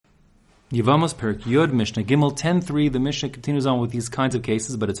Yevamos Perik Yud Mishnah Gimel 10:3. The Mishnah continues on with these kinds of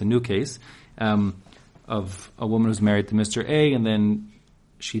cases, but it's a new case of a woman who's married to Mr. A, and then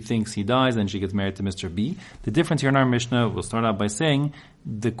she thinks he dies, and she gets married to Mr. B. The difference here in our Mishnah, we'll start out by saying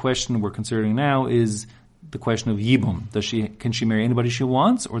the question we're considering now is the question of Yibum. Can she marry anybody she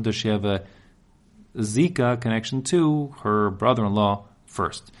wants, or does she have a Zika connection to her brother-in-law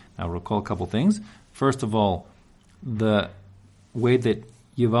first? Now, we'll recall a couple things. First of all, the way that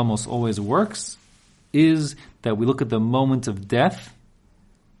Yevamos always works is that we look at the moment of death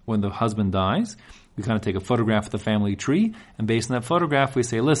when the husband dies. We kind of take a photograph of the family tree, and based on that photograph, we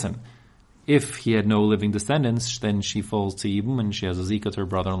say, listen, if he had no living descendants, then she falls to Yibum and she has a Zika to her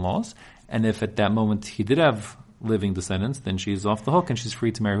brother-in-laws. And if at that moment he did have living descendants, then she's off the hook and she's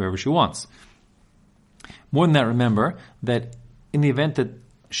free to marry whoever she wants. More than that, remember that in the event that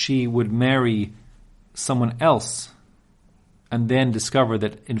she would marry someone else and then discover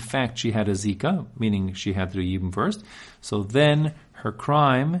that in fact she had a Zika, meaning she had to do Yibum first, so then her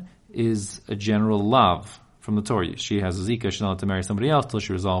crime is a general lav from the Torah. She has a Zika, she's not allowed to marry somebody else till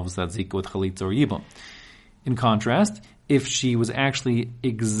she resolves that Zika with Chalitza or Yibum. In contrast, if she was actually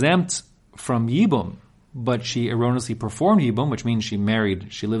exempt from Yibum, but she erroneously performed Yibum, which means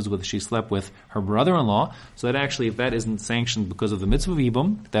she slept with her brother-in-law, so that actually, if that isn't sanctioned because of the mitzvah of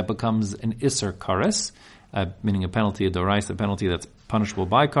Yibum, that becomes an Isser Kares, meaning a penalty, a Doraisa, a penalty that's punishable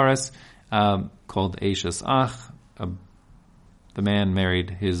by Kares, called Eishes Ach. The man married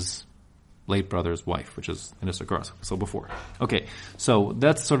his late brother's wife, which is an Isser Kares, so before. Okay, so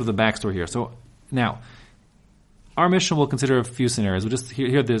that's sort of the backstory here. So now, our mission will consider a few scenarios. We'll just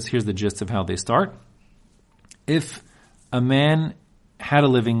here's the gist of how they start. If a man had a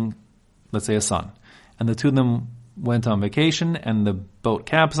living, let's say a son, and the two of them went on vacation and the boat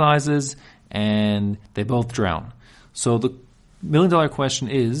capsizes and they both drown. So the $1 million question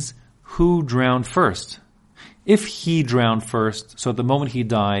is, who drowned first? If he drowned first, so at the moment he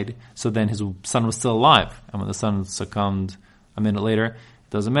died, so then his son was still alive. And when the son succumbed a minute later, it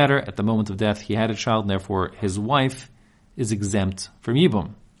doesn't matter. At the moment of death, he had a child, and therefore his wife is exempt from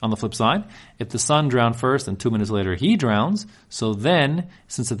Yibum. On the flip side, if the son drowned first and 2 minutes later he drowns, so then,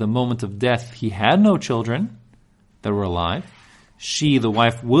 since at the moment of death he had no children that were alive, she, the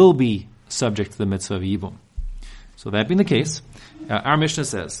wife, will be subject to the mitzvah of Yibum. So that being the case, our Mishnah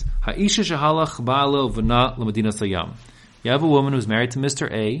says, Ha'isha shehalach ba'alo v'na l'medina sayam. You have a woman who's married to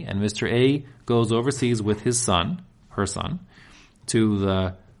Mr. A, and Mr. A goes overseas with his son, her son,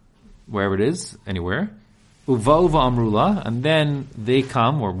 to wherever it is, anywhere. Uva amrula, and then they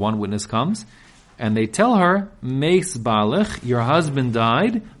come, or one witness comes, and they tell her, Meis balech, your husband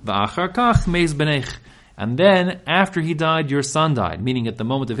died, v'achar kach meis benech. And then, after he died, your son died. Meaning, at the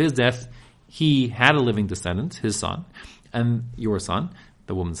moment of his death, he had a living descendant, his son, and your son,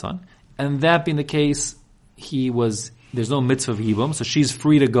 the woman's son. And that being the case, there's no mitzvah of Yibum, so she's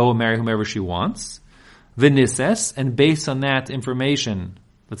free to go and marry whomever she wants. V'nises, and based on that information,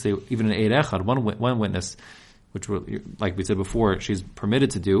 let's say even an Eid Echad, one witness, which, like we said before, she's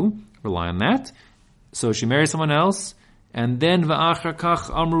permitted to do, rely on that. So she marries someone else, and then v'achar kach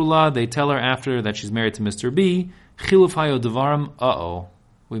amrula, they tell her after that she's married to Mr. B, chiluf hayo devarim,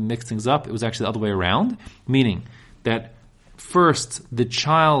 we mixed things up. It was actually the other way around, meaning that first the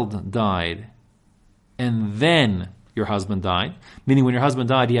child died, and then your husband died. Meaning when your husband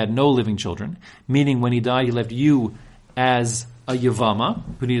died, he had no living children. Meaning when he died, he left you as a Yevama,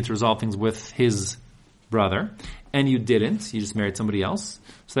 who needed to resolve things with his brother, and you didn't. You just married somebody else.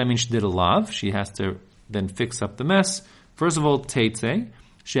 So that means she did a lav. She has to then fix up the mess. First of all, Teitze.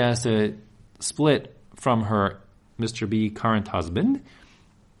 She has to split from her Mr. B current husband.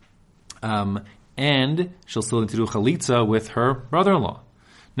 And she'll still need to do chalitza with her brother-in-law.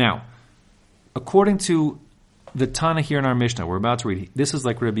 Now, according to the Tana here in our Mishnah, we're about to read, this is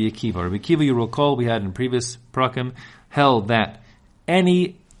like Rabbi Akiva. Rabbi Akiva, you recall, we had in previous prakim, held that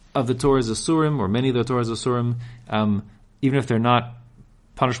any of the Torah's Asurim, or many of the Torah's Asurim, even if they're not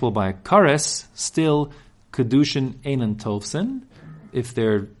punishable by a kares, still kedushin einan tovsin, if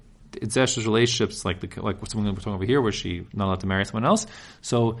they're incestuous relationships, like someone we're talking over here, where she's not allowed to marry someone else,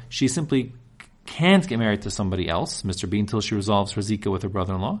 so she simply can't get married to somebody else, Mr. B, until she resolves her Zika with her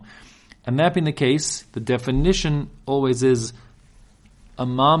brother-in-law. And that being the case, the definition always is a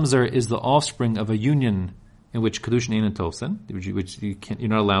mamzer is the offspring of a union in which kedushin einan tovsin, which you're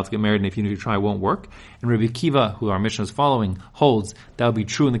not allowed to get married, and if you try, it won't work. And Rabbi Akiva, who our Mishnah is following, holds that would be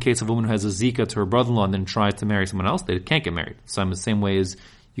true in the case of a woman who has a Zika to her brother-in-law and then tries to marry someone else. They can't get married. So in the same way as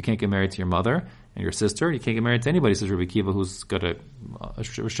you can't get married to your mother and your sister, you can't get married to anybody, says Rabbi Akiva, who's got a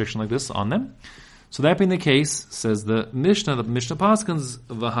restriction like this on them. So that being the case, says the Mishnah Paskins,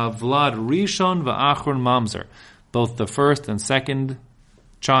 v'havlad rishon v'achron mamzer. Both the first and second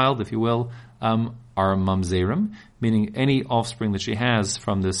child, if you will, are mamzerim, meaning any offspring that she has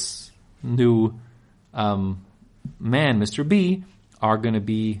from this new man, Mr. B, are going to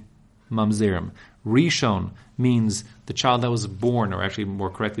be mamzerim. Rishon means the child that was born, or actually more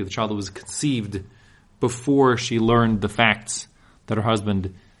correctly, the child that was conceived before she learned the facts that her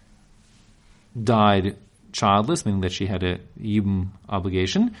husband died childless, meaning that she had a yibum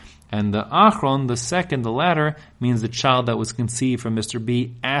obligation. And the achron, the second, the latter, means the child that was conceived from Mr.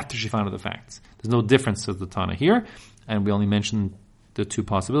 B after she found out the facts. There's no difference to the Tana here, and we only mentioned the two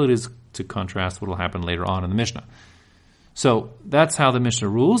possibilities to contrast what will happen later on in the Mishnah. So that's how the Mishnah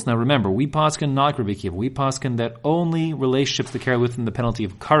rules. Now remember, we paskin not Rabbi Akiva. We paskin that only relationships that carry with them the penalty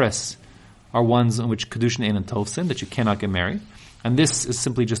of kares are ones in which kedushin ein and tovsin, that you cannot get married. And this is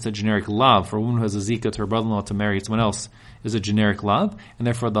simply just a generic lav. For a woman who has a zika to her brother-in-law to marry someone else is a generic lav. And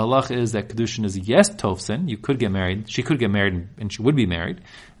therefore the halacha is that kedushin is yes tovsin. You could get married. She could get married and she would be married. And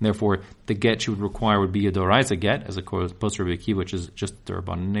therefore the get she would require would be a doraisa get, as opposed to Rabbi Akiva, which is just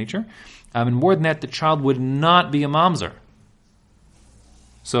derabbanan in nature. And more than that, the child would not be a mamzer.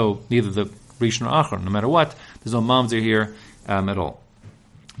 So neither the rishon or achron, no matter what, there's no mamzer here at all.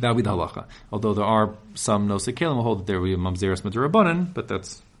 That would be the halacha. Although there are some nosei kelim who hold that there will be a mamzeres mid'Rabbanan, but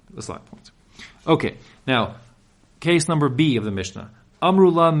that's a slight point. Okay, now case number B of the Mishnah.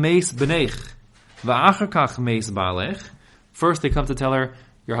 Amrula meis b'neich va'achar kach meis ba'alech. First, they come to tell her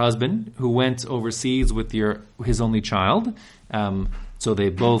your husband, who went overseas with his only child, so they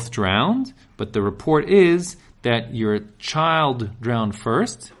both drowned. But the report is that your child drowned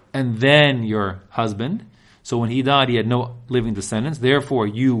first, and then your husband. So when he died, he had no living descendants. Therefore,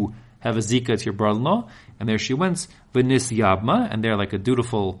 you have a zika to your brother-in-law. And there she went, v'nis yabma, and they're like a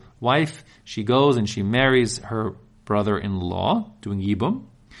dutiful wife. She goes and she marries her brother-in-law, doing yibum.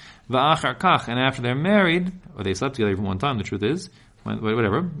 V'achar kach, and after they're married, or they slept together even one time, the truth is,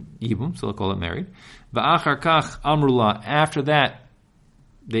 whatever, yibum, so they'll call it married. V'achar kach amrula, after that,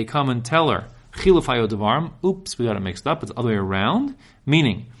 they come and tell her, chilufayo devarim, oops, we got it mixed up, it's the other way around,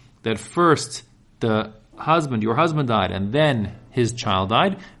 meaning that first your husband died, and then his child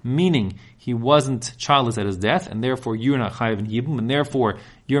died, meaning he wasn't childless at his death, and therefore you're not chayav in yibum, and therefore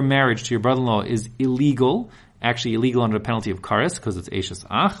your marriage to your brother-in-law is illegal, actually illegal under the penalty of kares, because it's eishes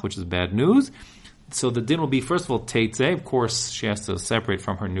ach, which is bad news. So the din will be, first of all, teitze, of course she has to separate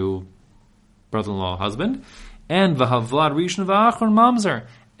from her new brother-in-law husband, and v'havlad rishon v'achron mamzer,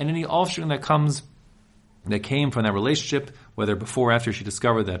 and any offspring that came from that relationship, whether before or after she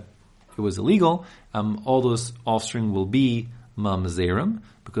discovered that it was illegal, all those offspring will be mamzerim,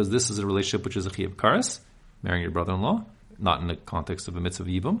 because this is a relationship which is a chiyuv kares, marrying your brother-in-law, not in the context of a mitzvah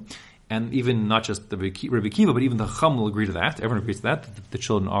yibum, and even not just the Rabbi Akiva, but even the Chum will agree to that. Everyone agrees to that. The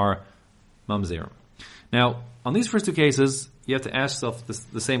children are mamzerim. Now, on these first two cases, you have to ask yourself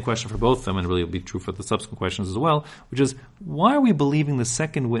the same question for both of them, and really it'll be true for the subsequent questions as well, which is, why are we believing the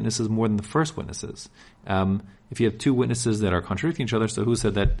second witnesses more than the first witnesses? If you have two witnesses that are contradicting each other, so who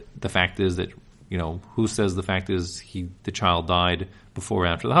said that the fact is that, who says the fact is the child died before or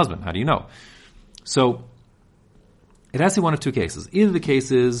after the husband? How do you know? So, it has to be one of two cases. Either the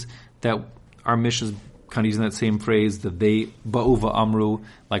case is that our Mishnah is kind of using that same phrase, that they ba'uva amru,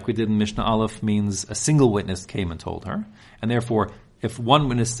 like we did in Mishnah Aleph, means a single witness came and told her. And therefore, if one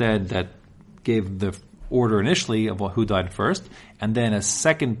witness said that, gave the order initially of who died first, and then a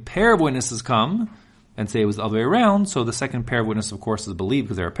second pair of witnesses come and say it was the other way around, so the second pair of witnesses, of course, is believed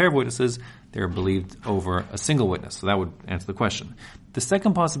because they're a pair of witnesses, they're believed over a single witness. So that would answer the question. The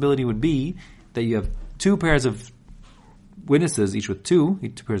second possibility would be that you have two pairs of witnesses, each two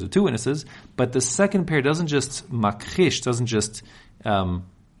pairs of two witnesses, but the second pair doesn't just makhish, doesn't just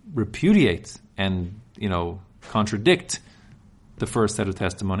repudiate and contradict the first set of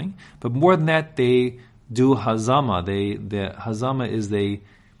testimony, but more than that, they do hazama. The hazama is they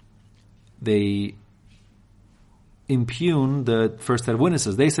impugn the first set of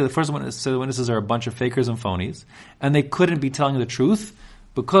witnesses. They say the first set of witnesses are a bunch of fakers and phonies, and they couldn't be telling the truth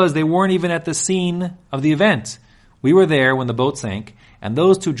because they weren't even at the scene of the event. We were there when the boat sank, and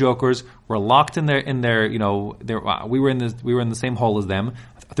those two jokers were locked in their we were in the same hole as them.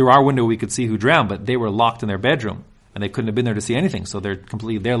 Through our window we could see who drowned, but they were locked in their bedroom, and they couldn't have been there to see anything. So they're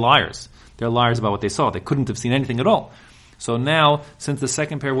liars. They're liars about what they saw. They couldn't have seen anything at all. So now, since the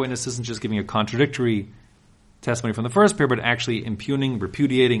second pair of witnesses isn't just giving a contradictory testimony from the first pair, but actually impugning,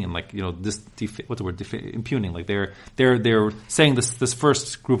 repudiating, and impugning. Like they're saying this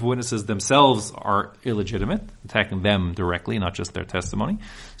first group of witnesses themselves are illegitimate, attacking them directly, not just their testimony.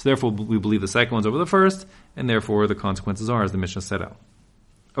 So therefore, we believe the second one's over the first, and therefore the consequences are as the Mishnah set out.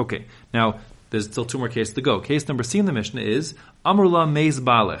 Okay, now there's still 2 more cases to go. Case number C in the Mishnah is Amrula Meiz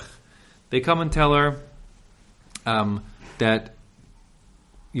Balech. They come and tell her that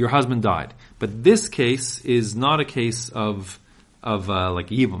your husband died. But this case is not a case of like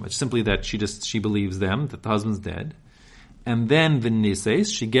Yevamos. It's simply that she believes them, that the husband's dead. And then the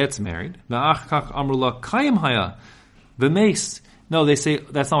Nises, she gets married. Amrula Kayim Haya. The mace. No, they say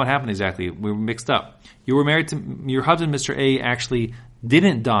that's not what happened exactly. We were mixed up. You were married to your husband, Mr. A, actually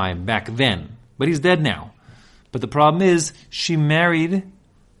didn't die back then, but he's dead now. But the problem is she married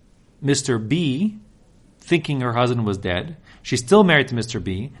Mr. B thinking her husband was dead. She's still married to Mr.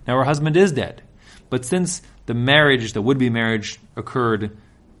 B. Now her husband is dead. But since the would-be marriage occurred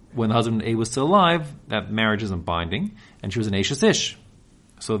when the husband A was still alive, that marriage isn't binding, and she was an Ashes Ish.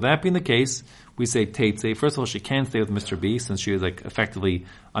 So that being the case, we say Teitze. First of all, she can stay with Mr. B since she was effectively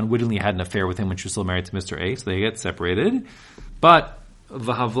unwittingly had an affair with him when she was still married to Mr. A, so they get separated. But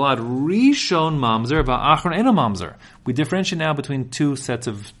V'havlad Rishon Mamzer, V'achron Eno Mamzer. We differentiate now between 2 sets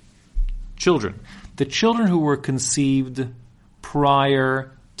of children. The children who were conceived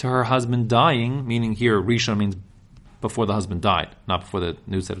prior to her husband dying, meaning here Rishon means before the husband died, not before the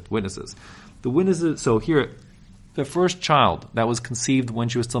new set of witnesses. The witnesses, so here, the first child that was conceived when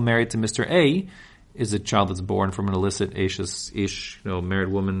she was still married to Mr. A is a child that's born from an illicit Ashes Ish, married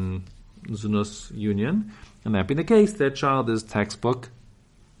woman Zunus union. And that being the case, that child is textbook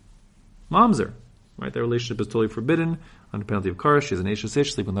Mamzer. Right? Their relationship is totally forbidden under penalty of curse. She's an Ashes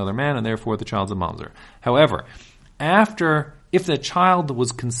Ish, sleeping with another man, and therefore the child's a Mamzer. However, if the child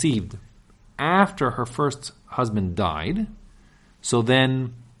was conceived after her first husband died, so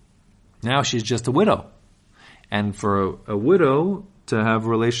then now she's just a widow. And for a widow to have a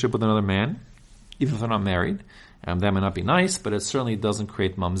relationship with another man, even if they're not married, that may not be nice, but it certainly doesn't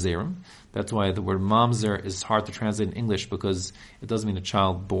create mamzerim. That's why the word mamzer is hard to translate in English, because it doesn't mean a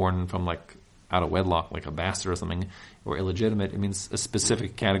child born from out of wedlock, like a bastard or something, or illegitimate. It means a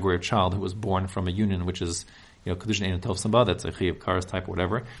specific category of child who was born from a union, which is kedushin ein tov samba, that's a chiyuv karas type or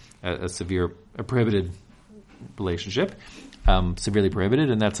whatever, a prohibited relationship, severely prohibited,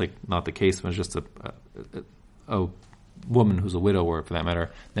 and that's not the case when it's just a woman who's a widow, or for that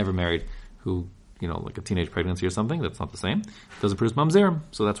matter, never married, who like a teenage pregnancy or something. That's not the same. It doesn't produce mamzer.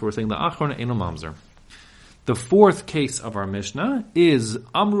 So that's what we're saying. The achron eno mamzer. The 4th case of our Mishnah is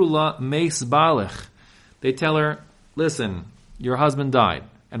Amrula Meis Balech. They tell her, listen, your husband died.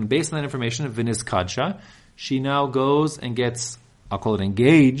 And based on that information, Vinis Kadsha, she now goes and gets, I'll call it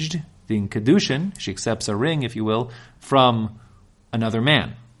engaged, being Kedushin. She accepts a ring, if you will, from another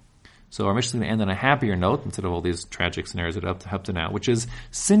man. So our Mishnah is going to end on a happier note instead of all these tragic scenarios that up to now, which is,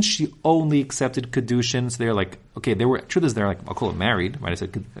 since she only accepted Kedushin, so they're truth is they're I'll call it married, right? I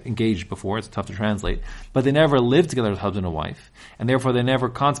said engaged before, it's tough to translate, but they never lived together as husband and wife, and therefore they never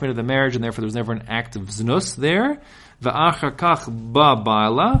consummated the marriage, and therefore there was never an act of znus there. V'achar kach ba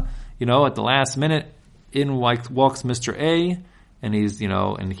ba'ala, at the last minute, in walks Mr. A, and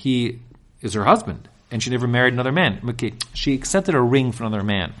and he is her husband, and she never married another man. Okay, she accepted a ring from another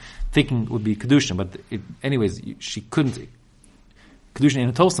man, thinking it would be Kedushin, but she couldn't. Kedushin ain't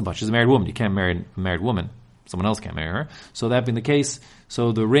a toasting but she's a married woman. You can't marry a married woman. Someone else can't marry her. So that being the case,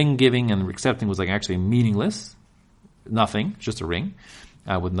 so the ring giving and accepting was actually meaningless. Nothing, just a ring,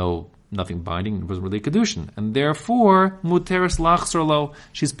 with nothing binding. It wasn't really Kedushin. And therefore, muteris lachzor,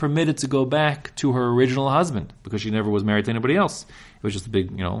 she's permitted to go back to her original husband, because she never was married to anybody else. It was just a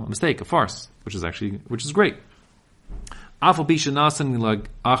big, mistake, a farce, which is great. That would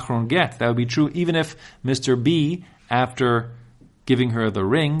be true even if Mr. B, after giving her the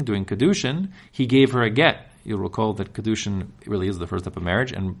ring, doing Kedushin, he gave her a get. You'll recall that Kedushin really is the first step of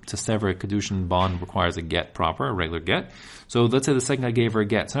marriage, and to sever a Kedushin bond requires a get proper, a regular get. So let's say the second guy gave her a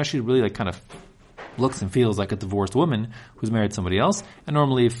get. So now she really kind of looks and feels like a divorced woman who's married to somebody else. And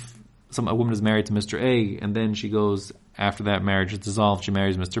normally if a woman is married to Mr. A, and then she goes, after that marriage is dissolved, she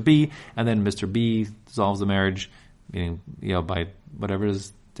marries Mr. B, and then Mr. B dissolves the marriage, meaning, by whatever it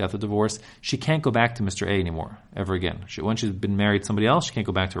is, death or divorce, she can't go back to Mr. A anymore, ever again. Once she's been married to somebody else, she can't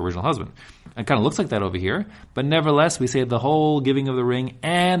go back to her original husband. It kind of looks like that over here, but nevertheless, we say the whole giving of the ring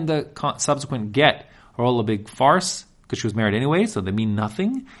and the subsequent get are all a big farce, because she was married anyway, so they mean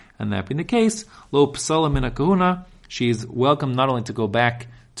nothing. And that being the case, lo psala mina kahuna, she's welcome not only to go back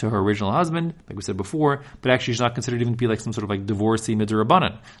to her original husband, like we said before, but actually she's not considered even to be some sort of divorcee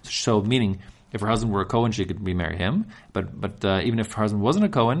midrabanan. So meaning, If her husband were a Kohen, she could remarry him. But even if her husband wasn't a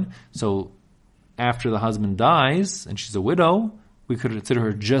Kohen, so after the husband dies and she's a widow, we could consider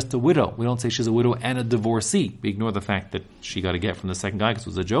her just a widow. We don't say she's a widow and a divorcee. We ignore the fact that she got a get from the second guy because it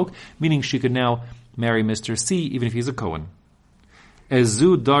was a joke, meaning she could now marry Mr. C even if he's a Kohen.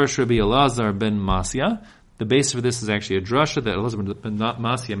 Ezu darsh Rabbi Elazar ben Masya. The base for this is actually a drasha that Elazar ben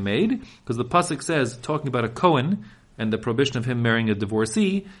Masya made, because the pasuk says, talking about a Kohen and the prohibition of him marrying a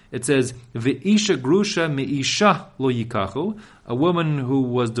divorcee, it says, V'isha grusha me'isha lo yikachu, a woman who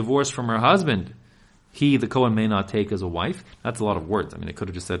was divorced from her husband, he, the Kohen, may not take as a wife. That's a lot of words. I mean, it could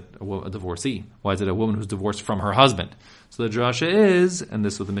have just said a divorcee. Why is it a woman who's divorced from her husband? So the drasha is, and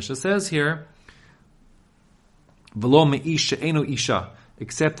this is what the Mishnah says here, V'lo me'isha eno isha,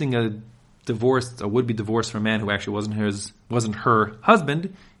 accepting a would-be divorced from a man who actually wasn't her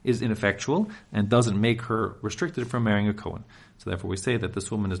husband is ineffectual and doesn't make her restricted from marrying a Kohen. So therefore we say that this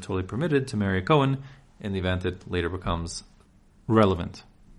woman is totally permitted to marry a Kohen in the event it later becomes relevant.